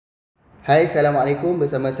Hai, Assalamualaikum.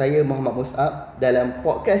 Bersama saya Muhammad Mus'ab. Dalam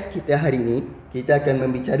podcast kita hari ini, kita akan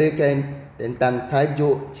membicarakan tentang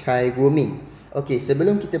tajuk child grooming. Okey,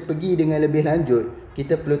 sebelum kita pergi dengan lebih lanjut,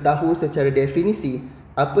 kita perlu tahu secara definisi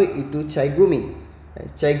apa itu child grooming.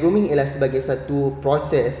 Child grooming ialah sebagai satu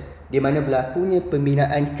proses di mana berlakunya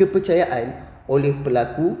pembinaan kepercayaan oleh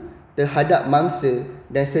pelaku terhadap mangsa,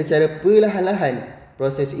 dan secara perlahan-lahan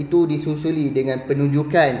proses itu disusuli dengan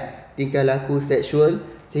penunjukan tingkah laku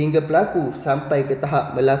seksual sehingga pelaku sampai ke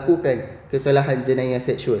tahap melakukan kesalahan jenayah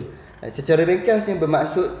seksual. Secara ringkasnya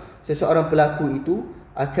bermaksud seseorang pelaku itu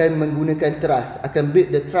akan menggunakan trust, akan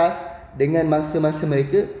build the trust dengan mangsa-mangsa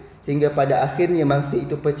mereka sehingga pada akhirnya mangsa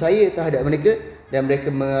itu percaya terhadap mereka dan mereka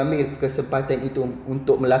mengambil kesempatan itu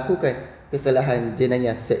untuk melakukan kesalahan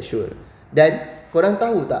jenayah seksual. Dan korang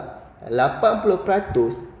tahu tak,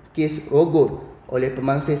 80% kes rogol oleh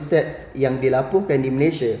pemangsa seks yang dilaporkan di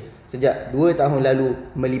Malaysia sejak 2 tahun lalu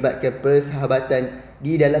melibatkan persahabatan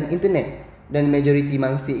di dalam internet, dan majoriti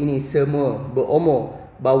mangsa ini semua berumur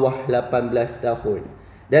bawah 18 tahun.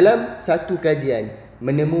 Dalam satu kajian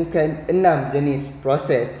menemukan 6 jenis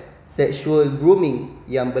proses sexual grooming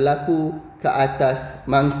yang berlaku ke atas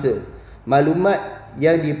mangsa. Maklumat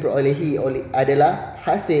yang diperolehi adalah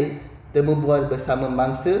hasil temubual bersama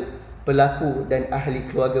mangsa, pelaku dan ahli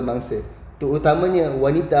keluarga mangsa, terutamanya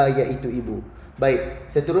wanita iaitu ibu. Baik,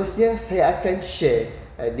 seterusnya saya akan share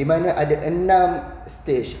di mana ada 6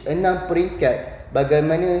 stage, 6 peringkat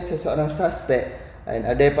bagaimana seseorang suspek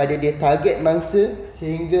daripada dia target mangsa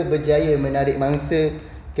sehingga berjaya menarik mangsa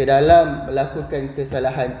ke dalam melakukan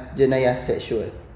kesalahan jenayah seksual.